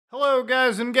Hello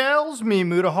guys and gals, me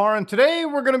Mudahar, and today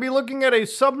we're going to be looking at a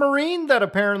submarine that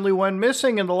apparently went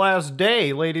missing in the last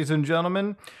day, ladies and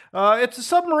gentlemen. It's a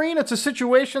submarine, it's a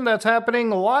situation that's happening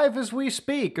live as we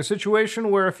speak, a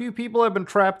situation where a few people have been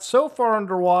trapped so far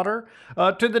underwater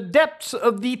to the depths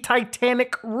of the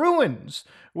Titanic ruins,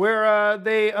 where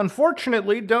they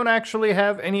unfortunately don't actually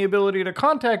have any ability to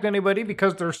contact anybody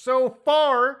because they're so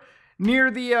far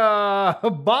near the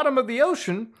bottom of the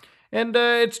ocean. And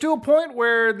it's to a point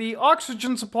where the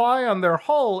oxygen supply on their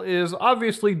hull is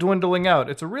obviously dwindling out.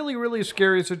 It's a really, really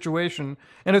scary situation,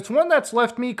 and it's one that's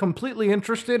left me completely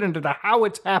interested into how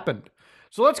it's happened.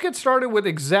 So let's get started with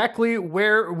exactly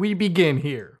where we begin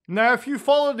here. Now, if you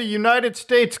follow the United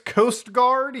States Coast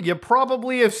Guard, you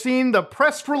probably have seen the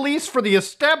press release for the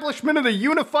establishment of the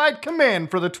Unified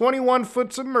Command for the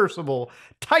 21-foot submersible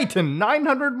Titan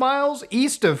 900 miles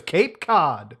east of Cape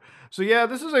Cod. So yeah,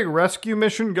 this is a rescue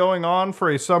mission going on for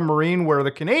a submarine where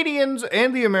the Canadians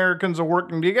and the Americans are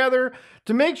working together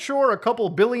to make sure a couple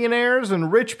billionaires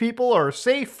and rich people are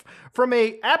safe from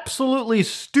a absolutely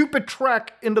stupid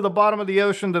trek into the bottom of the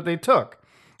ocean that they took.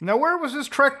 Now, where was this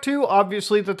trek to?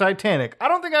 Obviously, the Titanic. I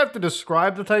don't think I have to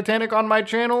describe the Titanic on my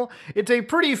channel. It's a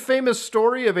pretty famous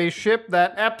story of a ship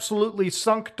that absolutely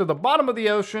sunk to the bottom of the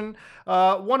ocean.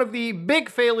 One of the big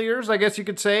failures, I guess you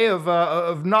could say,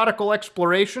 of nautical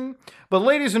exploration. But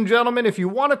ladies and gentlemen, if you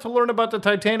wanted to learn about the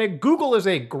Titanic, Google is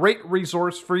a great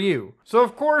resource for you. So,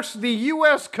 of course, the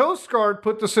U.S. Coast Guard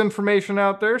put this information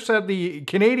out there, said the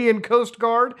Canadian Coast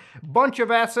Guard, bunch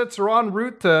of assets are en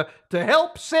route to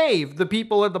help save the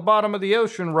people at the bottom of the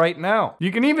ocean right now.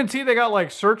 You can even see they got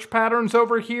like search patterns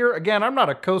over here. Again, I'm not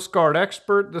a Coast Guard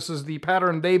expert. This is the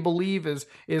pattern they believe is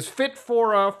fit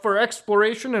for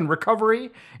exploration and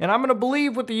recovery. And I'm going to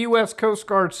believe what the U.S. Coast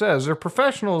Guard says. They're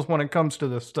professionals when it comes to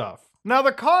this stuff. Now,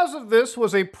 the cause of this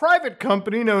was a private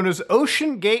company known as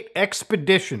OceanGate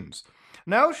Expeditions.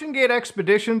 Now, OceanGate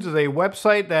Expeditions is a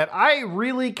website that I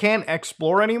really can't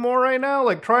explore anymore right now.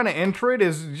 Like, trying to enter it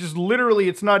is just literally,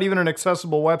 it's not even an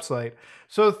accessible website.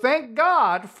 So thank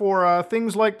God for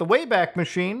things like the Wayback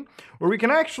Machine, where we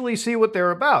can actually see what they're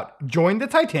about. Join the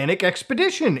Titanic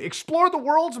expedition. Explore the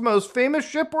world's most famous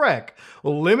shipwreck.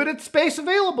 Limited space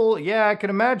available. Yeah, I can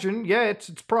imagine. Yeah, it's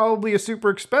probably a super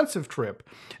expensive trip.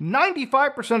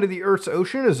 95% of the Earth's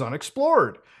ocean is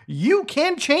unexplored. You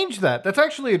can change that. That's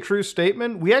actually a true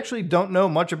statement. We actually don't know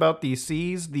much about the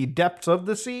seas, the depths of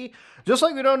the sea, just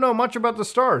like we don't know much about the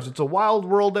stars. It's a wild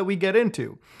world that we get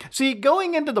into. See,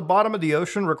 going into the bottom of the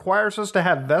ocean requires us to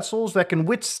have vessels that can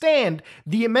withstand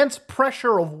the immense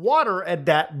pressure of water at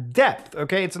that depth,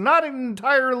 okay? It's not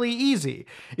entirely easy.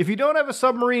 If you don't have a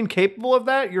submarine capable of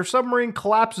that, your submarine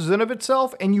collapses in of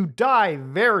itself and you die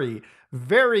very,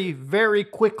 very, very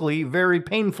quickly, very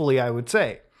painfully, I would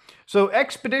say. So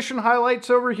expedition highlights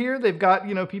over here, they've got,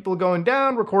 people going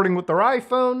down, recording with their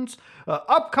iPhones.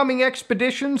 Upcoming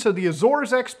expeditions, so the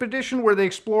Azores expedition where they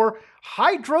explore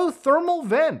hydrothermal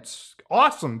vents.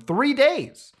 Awesome, 3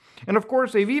 days. And of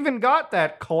course, they've even got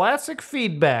that classic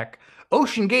feedback.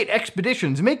 OceanGate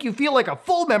Expeditions make you feel like a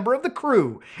full member of the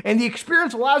crew, and the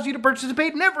experience allows you to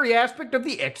participate in every aspect of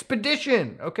the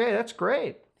expedition. Okay, that's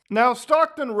great. Now,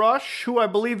 Stockton Rush, who I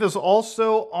believe is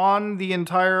also on the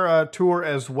entire tour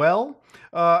as well.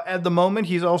 At the moment,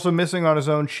 he's also missing on his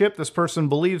own ship. This person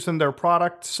believes in their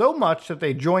product so much that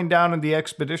they join down in the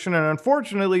expedition, and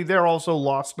unfortunately, they're also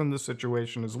lost in the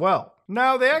situation as well.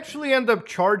 Now, they actually end up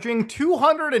charging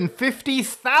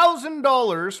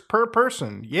 $250,000 per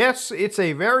person. Yes, it's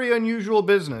a very unusual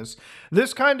business.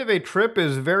 This kind of a trip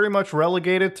is very much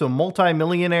relegated to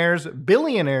multimillionaires,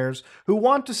 billionaires who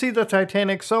want to see the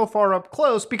Titanic so far up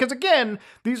close because, again,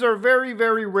 these are very,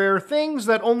 very rare things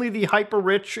that only the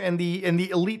hyper-rich and the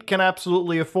elite can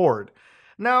absolutely afford.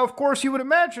 Now, of course, you would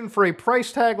imagine for a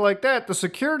price tag like that, the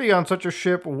security on such a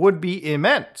ship would be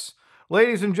immense.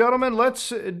 Ladies and gentlemen,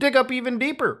 let's dig up even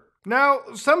deeper. Now,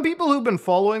 some people who've been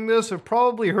following this have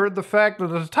probably heard the fact that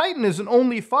the Titan is an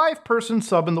only 5-person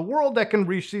sub in the world that can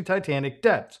reach the Titanic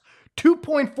depths,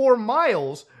 2.4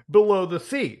 miles below the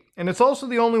sea. And it's also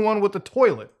the only one with a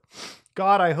toilet.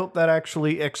 God, I hope that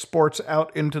actually exports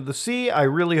out into the sea. I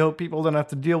really hope people don't have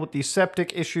to deal with these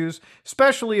septic issues,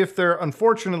 especially if they're,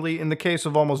 unfortunately, in the case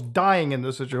of almost dying in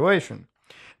this situation.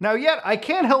 Now, yet, I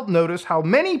can't help notice how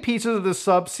many pieces of this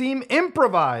sub seem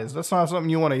improvised. That's not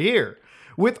something you want to hear.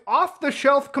 with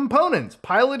off-the-shelf components.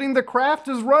 Piloting the craft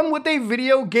is run with a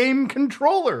video game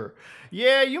controller.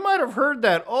 Yeah, you might have heard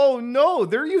that. Oh no,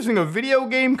 they're using a video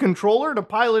game controller to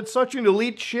pilot such an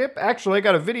elite ship. Actually, I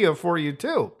got a video for you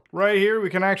too. Right here,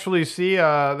 we can actually see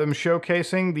them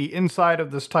showcasing the inside of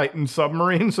this Titan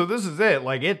submarine. So this is it.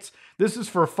 Like, this is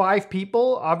for 5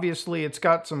 people. Obviously, it's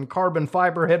got some carbon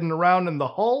fiber heading around in the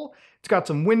hull. It's got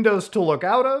some windows to look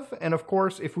out of. And of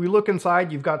course, if we look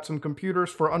inside, you've got some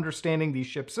computers for understanding these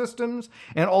ship systems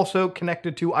and also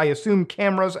connected to, I assume,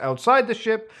 cameras outside the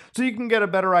ship so you can get a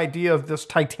better idea of this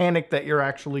Titanic that you're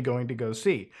actually going to go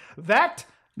see. That,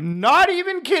 not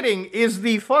even kidding, is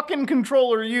the fucking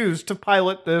controller used to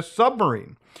pilot this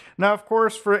submarine. Now, of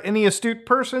course, for any astute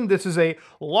person, this is a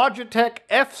Logitech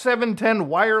F710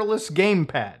 wireless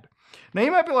gamepad. Now,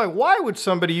 you might be like, why would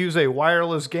somebody use a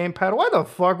wireless gamepad? Why the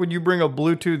fuck would you bring a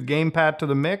Bluetooth gamepad to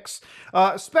the mix?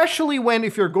 Especially when,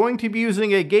 if you're going to be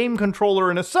using a game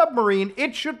controller in a submarine,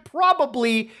 it should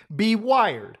probably be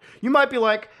wired. You might be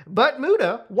like, but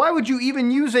Muda, why would you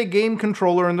even use a game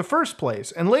controller in the first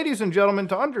place? And ladies and gentlemen,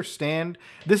 to understand,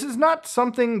 this is not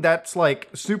something that's like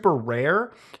super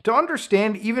rare. To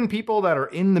understand, even people that are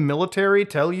in the military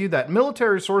tell you that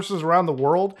military sources around the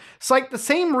world cite the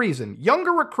same reason.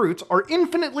 Younger recruits are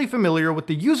infinitely familiar with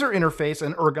the user interface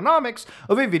and ergonomics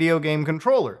of a video game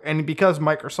controller. And because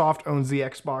Microsoft owns the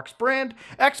Xbox brand,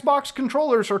 Xbox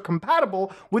controllers are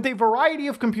compatible with a variety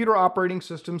of computer operating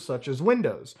systems such as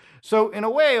Windows. So in a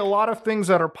way, a lot of things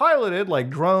that are piloted, like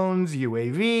drones,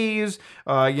 UAVs,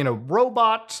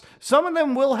 robots, some of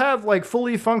them will have like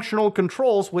fully functional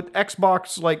controls with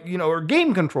Xbox, or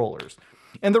game controllers.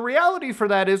 And the reality for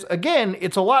that is, again,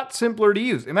 it's a lot simpler to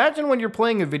use. Imagine when you're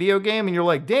playing a video game and you're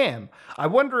like, damn, I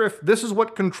wonder if this is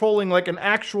what controlling like an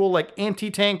actual like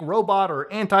anti-tank robot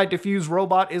or anti-diffuse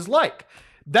robot is like.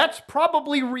 That's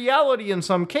probably reality in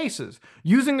some cases.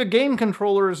 Using a game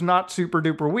controller is not super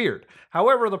duper weird.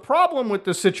 However, the problem with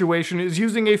this situation is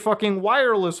using a fucking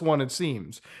wireless one, it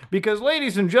seems. Because,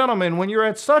 ladies and gentlemen, when you're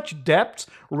at such depths,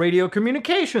 radio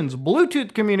communications,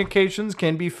 Bluetooth communications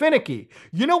can be finicky.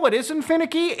 You know what isn't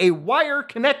finicky? A wire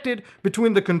connected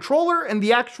between the controller and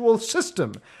the actual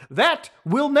system. That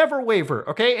will never waver,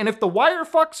 okay? And if the wire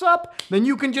fucks up, then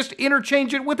you can just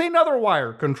interchange it with another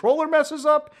wire. Controller messes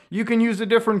up, you can use a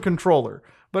different controller.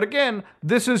 But again,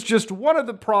 this is just one of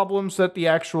the problems that the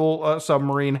actual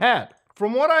submarine had.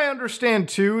 From what I understand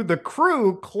too, the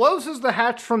crew closes the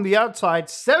hatch from the outside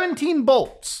 17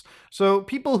 bolts. So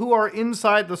people who are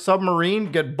inside the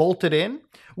submarine get bolted in,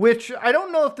 which I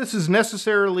don't know if this is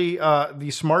necessarily the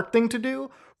smart thing to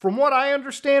do. From what I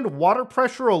understand, water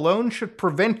pressure alone should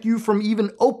prevent you from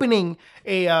even opening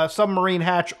a submarine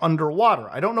hatch underwater.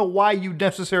 I don't know why you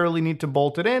necessarily need to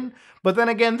bolt it in, but then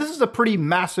again, this is a pretty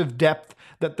massive depth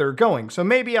that they're going. So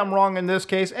maybe I'm wrong in this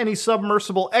case. Any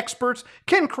submersible experts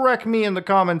can correct me in the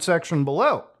comment section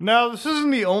below. Now, this isn't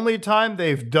the only time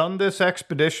they've done this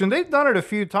expedition. They've done it a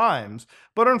few times.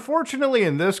 But unfortunately,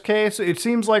 in this case, it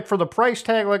seems like for the price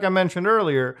tag, like I mentioned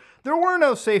earlier, there were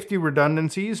no safety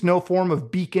redundancies, no form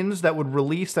of beacons that would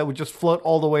release, that would just float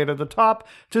all the way to the top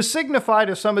to signify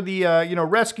to some of the,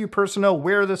 rescue personnel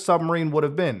where the submarine would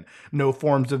have been. No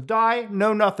forms of dye,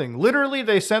 no nothing. Literally,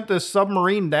 they sent this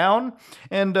submarine down,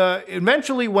 and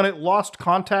eventually, when it lost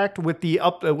contact with the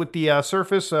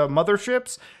surface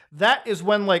motherships, that is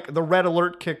when like the red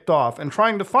alert kicked off, and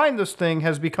trying to find this thing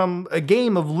has become a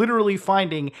game of literally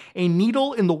finding a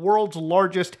needle in the world's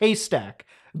largest haystack.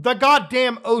 The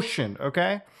goddamn ocean,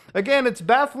 okay? Again, it's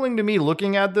baffling to me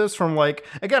looking at this from like,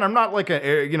 again, I'm not like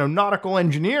a nautical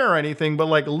engineer or anything, but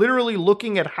like literally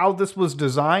looking at how this was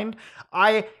designed,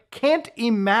 I can't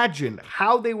imagine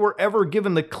how they were ever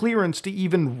given the clearance to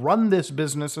even run this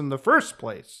business in the first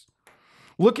place.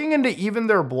 Looking into even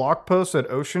their blog posts at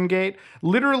OceanGate,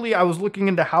 literally I was looking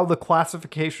into how the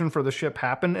classification for the ship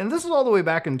happened, and this is all the way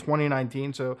back in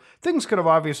 2019, so things could have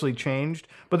obviously changed,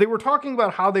 but they were talking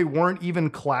about how they weren't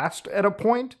even classed at a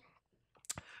point.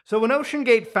 So when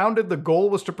OceanGate founded, the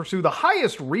goal was to pursue the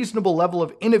highest reasonable level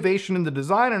of innovation in the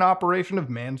design and operation of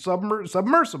manned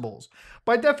submersibles.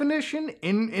 By definition,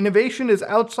 innovation is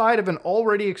outside of an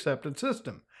already accepted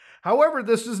system. However,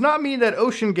 this does not mean that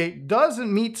OceanGate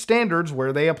doesn't meet standards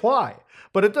where they apply,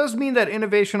 but it does mean that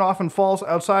innovation often falls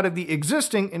outside of the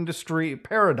existing industry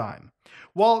paradigm.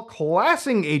 While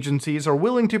classing agencies are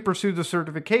willing to pursue the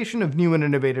certification of new and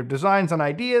innovative designs and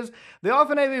ideas, they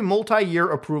often have a multi-year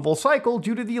approval cycle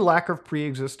due to the lack of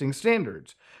pre-existing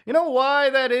standards. You know why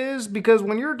that is? Because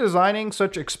when you're designing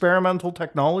such experimental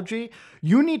technology,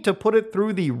 you need to put it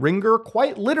through the ringer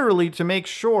quite literally to make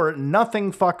sure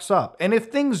nothing fucks up. And if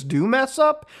things do mess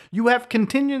up, you have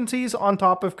contingencies on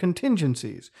top of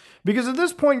contingencies. Because at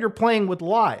this point, you're playing with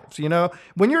lives, you know?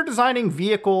 When you're designing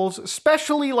vehicles,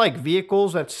 especially like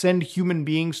vehicles that send human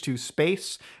beings to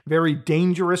space, very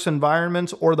dangerous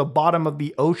environments, or the bottom of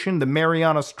the ocean, the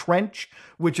Marianas Trench,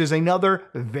 which is another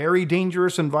very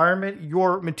dangerous environment,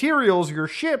 your materials, your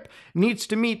ship, needs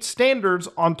to meet standards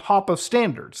on top of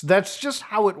standards. That's just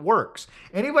how it works.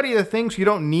 Anybody that thinks you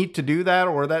don't need to do that,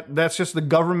 or that's just the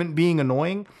government being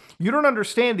annoying, you don't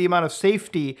understand the amount of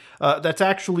safety that's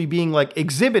actually being like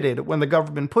exhibited when the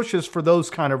government pushes for those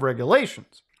kind of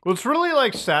regulations. What's really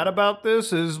like sad about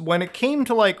this is when it came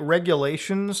to like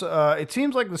regulations, it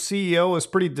seems like the CEO was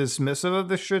pretty dismissive of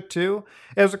this shit too.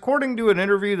 As according to an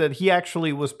interview that he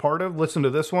actually was part of, listen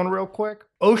to this one real quick.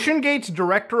 OceanGate's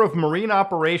director of marine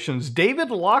operations, David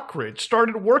Lockridge,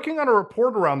 started working on a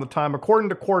report around the time, according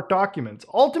to court documents,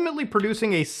 ultimately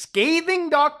producing a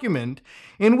scathing document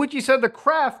in which he said the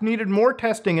craft needed more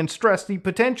testing and stressed the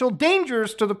potential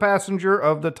dangers to the passenger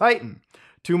of the Titan.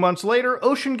 2 months later,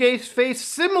 OceanGate faced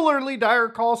similarly dire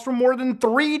calls from more than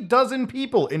 36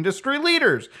 people, industry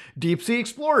leaders, deep-sea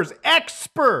explorers,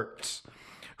 experts,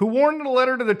 who warned in a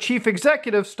letter to the chief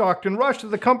executive, Stockton Rush, that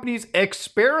the company's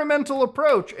experimental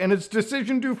approach and its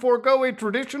decision to forego a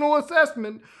traditional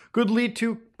assessment could lead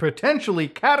to potentially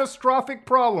catastrophic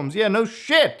problems. Yeah, no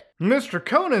shit. Mr.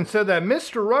 Conan said that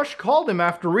Mr. Rush called him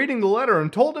after reading the letter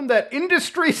and told him that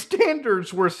industry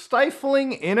standards were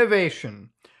stifling innovation.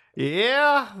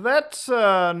 Yeah, that's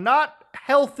not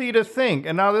healthy to think.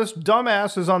 And now this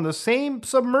dumbass is on the same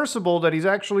submersible that he's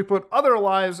actually put other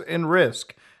lives in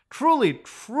risk. Truly,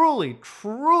 truly,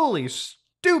 truly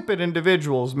stupid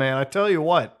individuals, man, I tell you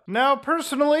what. Now,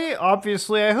 personally,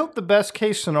 obviously, I hope the best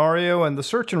case scenario and the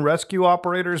search and rescue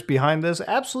operators behind this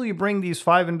absolutely bring these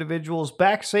 5 individuals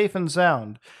back safe and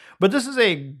sound. But this is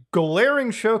a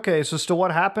glaring showcase as to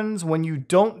what happens when you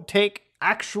don't take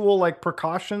actual like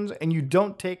precautions and you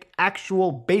don't take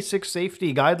actual basic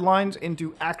safety guidelines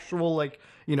into actual like,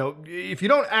 you know, if you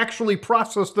don't actually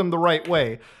process them the right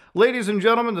way. Ladies and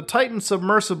gentlemen, the Titan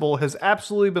submersible has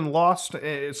absolutely been lost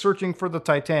searching for the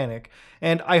Titanic.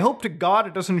 And I hope to God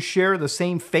it doesn't share the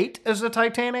same fate as the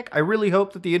Titanic. I really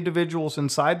hope that the individuals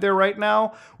inside there right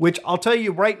now, which I'll tell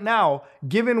you right now,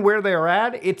 given where they're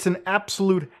at, it's an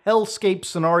absolute hellscape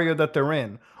scenario that they're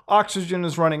in. Oxygen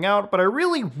is running out, but I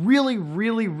really, really,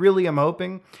 really, really am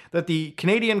hoping that the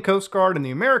Canadian Coast Guard and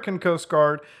the American Coast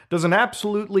Guard does an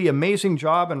absolutely amazing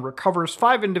job and recovers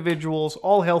 5 individuals,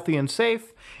 all healthy and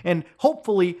safe, and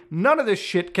hopefully none of this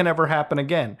shit can ever happen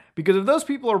again. Because if those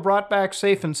people are brought back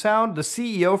safe and sound, the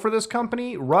CEO for this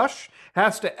company, Rush,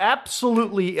 has to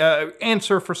absolutely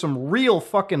answer for some real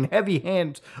fucking heavy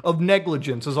hands of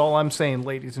negligence, is all I'm saying,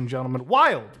 ladies and gentlemen.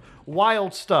 Wild,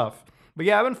 wild stuff. But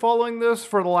yeah, I've been following this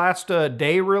for the last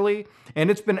day, really,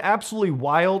 and it's been absolutely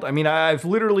wild. I mean, I've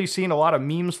literally seen a lot of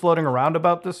memes floating around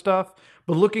about this stuff,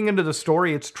 but looking into the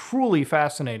story, it's truly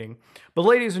fascinating. But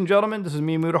ladies and gentlemen, this is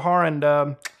me, Mudahar,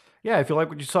 and yeah, if you like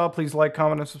what you saw, please like,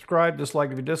 comment, and subscribe.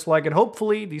 Dislike if you dislike it.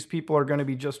 Hopefully, these people are going to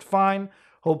be just fine.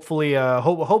 Hopefully,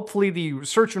 hopefully the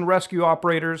search and rescue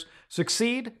operators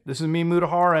succeed. This is me,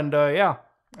 Mudahar, and yeah,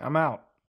 I'm out.